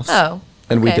playoffs. Oh.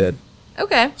 And we okay. did.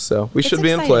 Okay. So we It's should be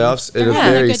in exciting. playoffs. It They're is having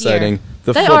a very good year. exciting.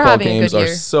 The They are football having a games good are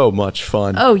year. so much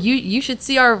fun. Oh, you should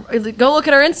see go look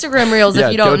at our Instagram reels yeah,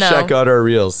 if you don't go know. check out our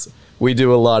reels. We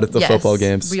do a lot at the Yes, football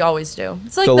games. We always do.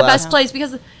 It's like The the, last- best place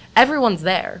because everyone's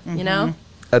there, you know?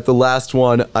 At the last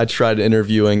one, I tried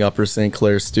interviewing Upper St.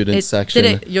 Clair student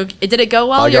section. Did it go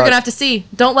well? I You're got- going to have to see.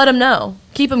 Don't let them know.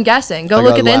 Keep them guessing. Go I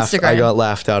look got at the laughed- Instagram. I got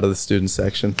laughed out of the student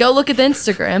section. Go look at the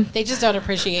Instagram. They just don't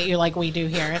appreciate you like we do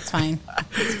here. It's fine.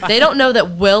 It's fine. They don't know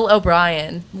that Will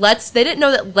O'Brien, they didn't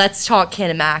know that Let's Talk Ken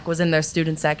and Mac was in their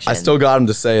student section. I still got him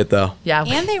to say it though. Yeah.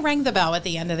 And they rang the bell at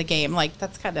the end of the game. Like,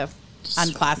 that's kind of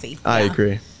unclassy. I Yeah.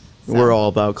 agree. So- We're all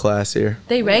about class here.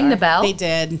 They rang the bell? They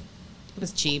did. It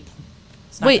was cheap.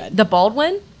 It's not Wait, good. the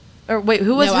Baldwin? Or wait,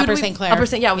 who was No, who Upper did we- St. Clair. Upper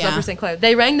St. Yeah, it was Yeah. Upper St. Clair.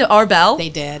 They rang our bell? They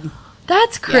did.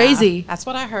 That's Yeah, crazy. that's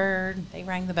what I heard. They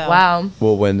rang the bell. Wow.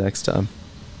 We'll win next time.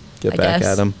 Get I back guess.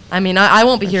 at him. I mean, I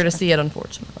won't be here to see it,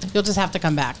 unfortunately. You'll just have to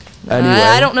come back. Anyway,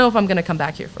 I don't know if I'm going to come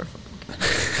back here for a football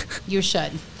game. You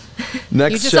should.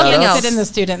 next You just shout something can't else. sit in the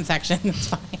student section. It's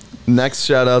fine. Next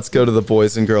shout outs go to the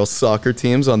boys and girls soccer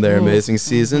teams on their amazing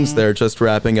seasons. They're just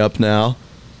wrapping up now.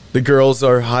 The girls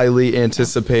are highly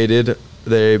anticipated.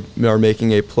 They are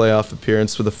making a playoff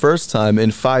appearance for the first time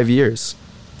in 5 years.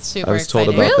 Super I was told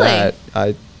exciting. about Really? that.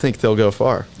 I think they'll go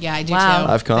far. Yeah, I do Wow. too.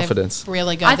 I have confidence. They're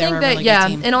really good. I They're think a that, really yeah, good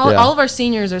team. and Yeah. all of our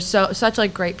seniors are such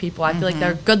like great people. I feel like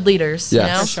they're good leaders, Yes,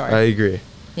 you know? For sure. I agree.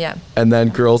 Yeah. And then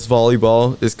girls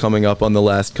volleyball is coming up on the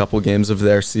last couple games of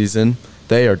their season.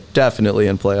 They are definitely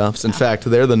in playoffs. In fact,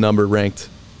 they're the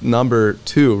number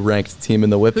 2 ranked team in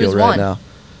the Whitfield Who's right won? now.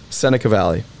 Seneca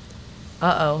Valley.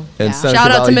 Uh-oh. And Yeah. Seneca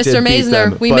Shout out to Valley Mr. did beat Maisner.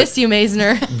 them, We but miss you,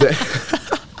 Maisner.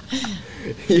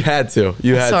 You had to.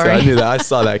 You had to. Sorry. I knew that. I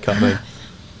saw that coming.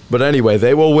 But anyway,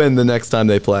 they will win the next time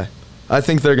they play. I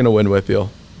think they're going to win Whitfield.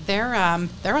 They're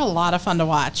a lot of fun to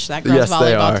watch. That girls Yes, they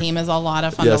volleyball are. team is a lot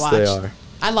of fun Yes, to watch. they are.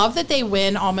 I love that they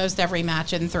win almost every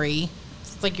match in 3.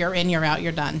 It's like you're in, you're out,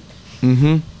 you're done.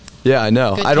 Yeah, I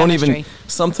know. Good I don't even. chemistry.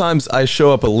 Sometimes I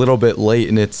show up a little bit late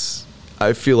and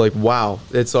I feel like, wow,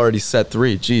 it's already set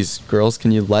 3. Jeez, girls,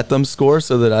 can you let them score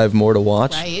so that I have more to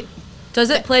watch? Right? Do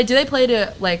they play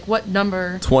to, like, what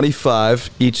number? 25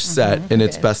 each set, and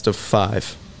it's Okay. best of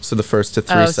 5. So the first to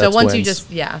 3 Oh, sets so once wins. you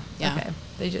just, yeah. Yeah. Okay.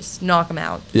 They just knock them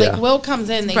out. Yeah. Like Will comes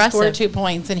in, they score impressive. 2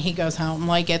 points, and he goes home.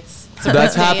 Like it's a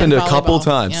That's day in happened a couple volleyball.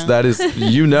 times. Yeah. That is, it's I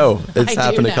do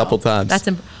happened a know. couple times. That's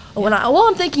while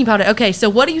I'm thinking about it. Okay, so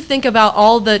what do you think about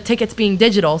all the tickets being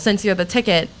digital since you're the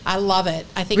ticket? I love it.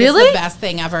 I think Really? it's the best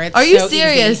thing ever. It's Are you so easy.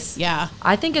 serious? Yeah.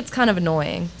 I think it's kind of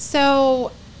annoying.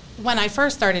 So when I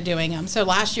first started doing them, so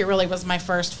last year really was my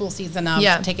first full season of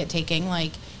Yeah. ticket taking.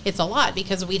 Like it's a lot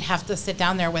because we'd have to sit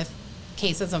down there with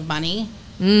cases of money,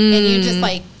 and you just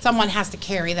like someone has to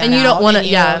carry that. And you out, don't wanna- and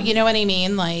yeah. you know what I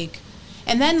mean. Like,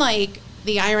 and then like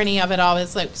the irony of it all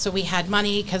is like, so we had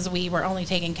money because we were only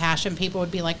taking cash, and people would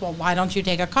be like, well, why don't you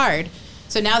take a card?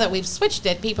 So now that we've switched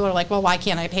it, people are like, well, why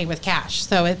can't I pay with cash?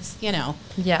 So it's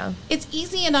Yeah. it's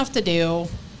easy enough to do.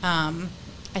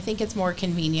 I think it's more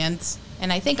convenient.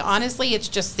 And I think, honestly, it's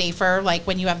just safer. Like,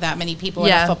 when you have that many people in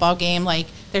Yeah. a football game, like,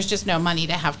 there's just no money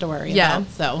to have to worry Yeah. about.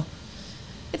 So,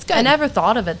 it's good. I never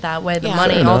thought of it that way. The Yeah.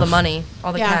 money, Fair all the enough. money,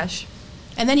 all the Yeah. cash.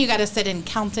 And then you got to sit and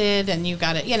count it, and you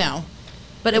got to,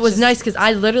 But it It's was just- nice because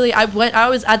I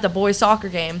was at the boys soccer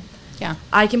game. yeah,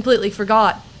 I completely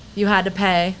forgot you had to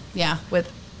pay yeah. with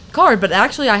card, but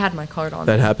actually I had my card on.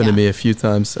 That me. happened to Yeah. me a few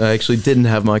times. I actually didn't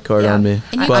have my card Yeah. on me.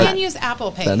 And you but can use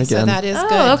Apple Pay, then so again- that is Oh,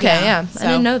 good. okay, yeah. I So-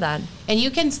 didn't know that. And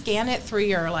you can scan it through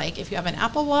your, like, if you have an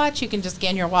Apple Watch, you can just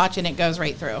scan your watch and it goes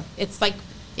right through. It's like,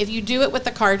 if you do it with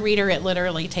the card reader, it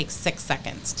literally takes 6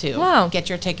 seconds to Wow. get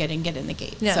your ticket and get in the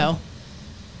gate. Yeah. So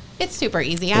it's super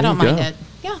easy. I There don't you mind go. it.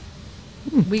 Yeah.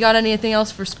 We got anything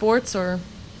else for sports or?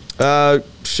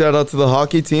 shout out to the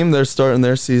hockey team. They're starting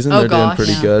their season. Oh, They're doing gosh.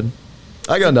 pretty Yeah. good.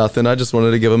 I got nothing. I just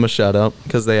wanted to give them a shout out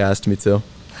because they asked me to.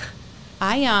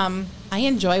 I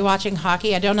enjoy watching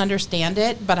hockey. I don't understand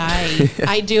it, but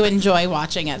I do enjoy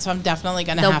watching it. So I'm definitely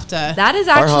going to have to. That is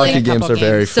Our actually hockey games are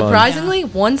very fun. Surprisingly,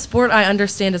 one sport I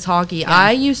understand is hockey. Yeah.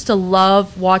 I used to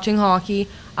love watching hockey.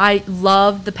 I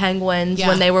loved the Penguins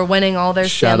when they were winning all their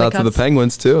Stanley Cups. Shout out to the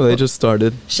Penguins, too. They just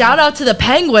started. Shout out to the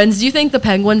Penguins. Do you think the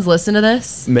Penguins listen to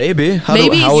this? Maybe. How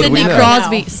Sidney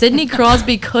Crosby. Sidney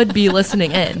Crosby could be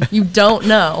listening in. You don't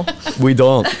know. We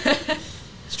don't.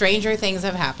 Stranger things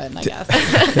have happened, I guess.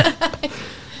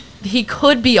 He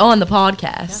could be on the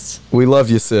podcast. Yeah. We love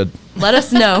you, Sid. Let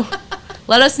us know.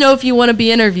 Let us know if you want to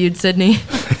be interviewed, Sydney.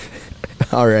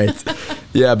 All right.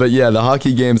 Yeah, but the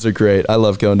hockey games are great. I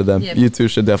love going to them. Yeah. You two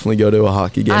should definitely go to a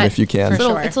hockey game if you can.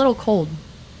 It's a little cold.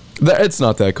 It's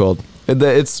not that cold.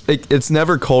 It's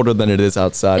never colder than it is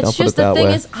outside. I'll put it that way.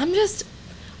 The thing is,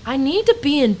 I need to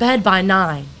be in bed by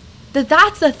 9.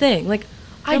 That's the thing. Like,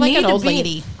 You're like an old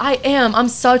lady. I am. I'm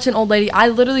such an old lady. I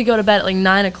literally go to bed at like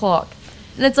 9 o'clock.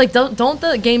 And it's like, don't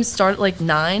the games start at like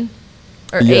 9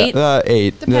 or 8?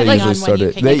 8. Depending they usually start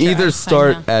it. They either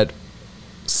start at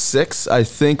 6, I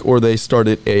think, or they start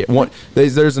at 8.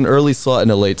 There's an early slot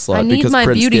and a late slot because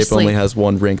Princescape only has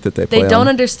one rink that they play on. They don't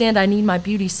understand I need my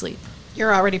beauty sleep.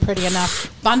 You're already pretty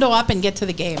enough. Bundle up and get to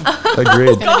the game. Agreed.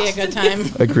 It's going to be a good time.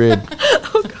 Agreed.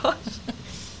 Oh, gosh.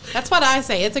 That's what I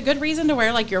say. It's a good reason to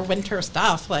wear like your winter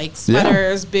stuff, like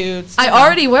sweaters, boots. I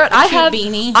already wear it.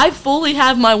 Beanie. I fully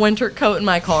have my winter coat in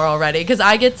my car already because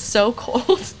I get so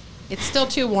cold. It's still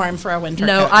too warm for a winter coat.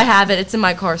 No, I have it. It's in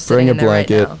my car sitting in there right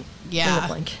now. Bring a blanket. Yeah. Bring a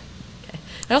blanket. Okay.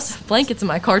 I also have blankets in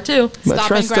my car too.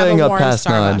 Try staying up past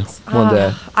Starbucks. 9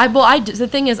 one day. The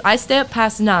thing is, I stay up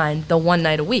past 9 the one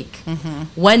night a week. Mm-hmm.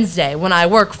 Wednesday when I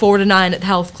work 4 to 9 at the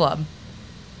health club.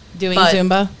 Doing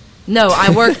Zumba? No, I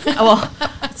work.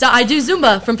 So I do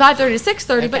Zumba from 5:30 to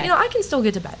 6:30. Okay. But I can still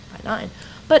get to bed by 9.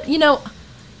 But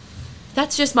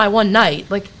that's just my one night.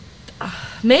 Like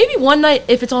maybe one night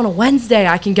if it's on a Wednesday,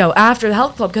 I can go after the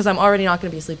health club because I'm already not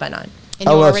going to be asleep by 9. And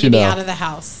you'll already be out of the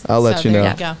house. I'll let you know.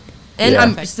 There you go.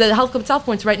 And the health club at South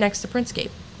Point's right next to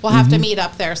Princescape. We'll have to meet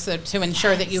up there to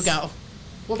ensure that you go.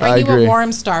 We'll bring you a warm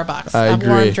Starbucks. A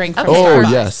warm drink from Starbucks.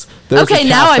 Oh, yes. Okay,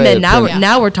 now I'm in.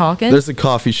 Now we're talking. There's a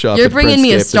coffee shop You're bringing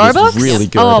me a Starbucks? Really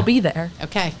good. Oh, I'll be there.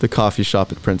 Okay. The coffee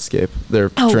shop at Princescape. Their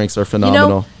drinks are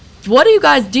phenomenal. What do you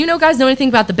guys know anything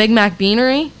about the Big Mac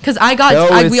Beanery? Because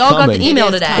we all got the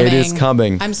email today. It is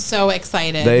coming. I'm so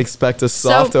excited. They expect a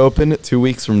soft open 2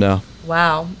 weeks from now.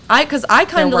 Wow. Because I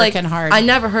kind of working hard. I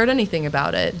never heard anything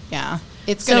about it. Yeah.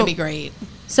 It's going to be great.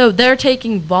 So they're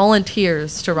taking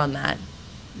volunteers to run that.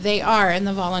 They are, and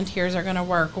the volunteers are going to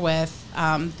work with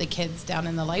the kids down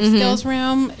in the life skills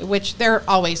room, which they're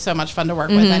always so much fun to work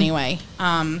with anyway.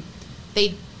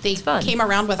 They came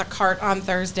around with a cart on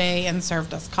Thursday and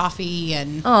served us coffee,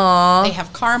 and they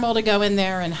have caramel to go in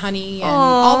there and honey and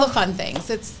all the fun things.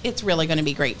 It's really going to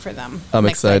be great for them. I'm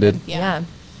excited. Yeah.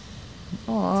 It's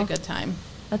a good time.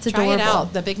 That's adorable. Try it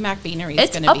out. The Big Mac Beanery is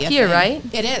going to be a thing. It's up here, right?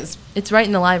 It is. It's right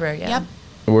in the library, yeah. Yep.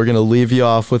 And we're going to leave you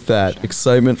off with that.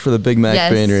 Excitement for the Big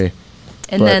Mac Beanery.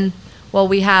 And then,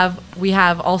 we have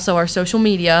also our social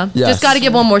media. Yes. Just got to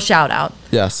give one more shout out.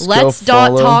 Yes. Let's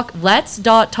talk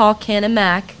Ken and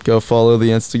Mac. Go follow the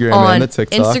Instagram and the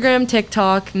TikTok. Instagram,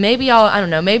 TikTok. Maybe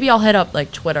I'll hit up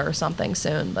like Twitter or something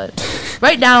soon. But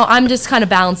right now, I'm just kind of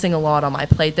balancing a lot on my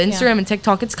plate. The Instagram and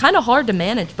TikTok, it's kind of hard to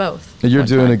manage both. You're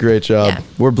doing a great job. Yeah.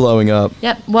 We're blowing up.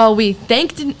 Yep. Well, we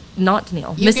thanked not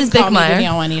Danielle, you Mrs. can call Bickmeier. Me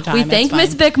Danielle anytime. We thank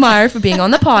Miss Bickmeier for being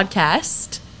on the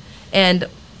podcast, and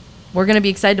we're going to be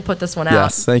excited to put this one out.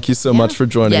 Yes, thank you so much for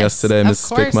joining us today,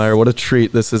 Mrs. Bickmeier. What a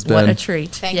treat this has been. What a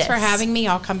treat. Thanks for having me.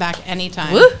 I'll come back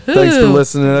anytime. Woo-hoo. Thanks for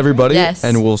listening, everybody. Yes.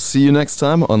 And we'll see you next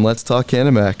time on Let's Talk Ken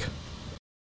and Mac.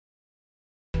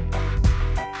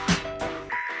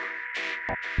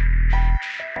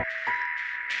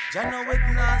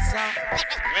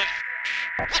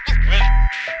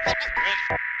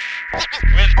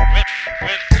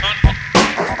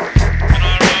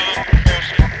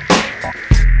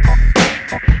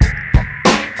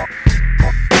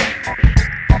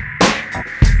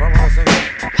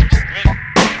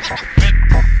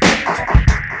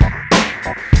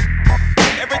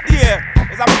 Every year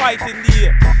as I'm fighting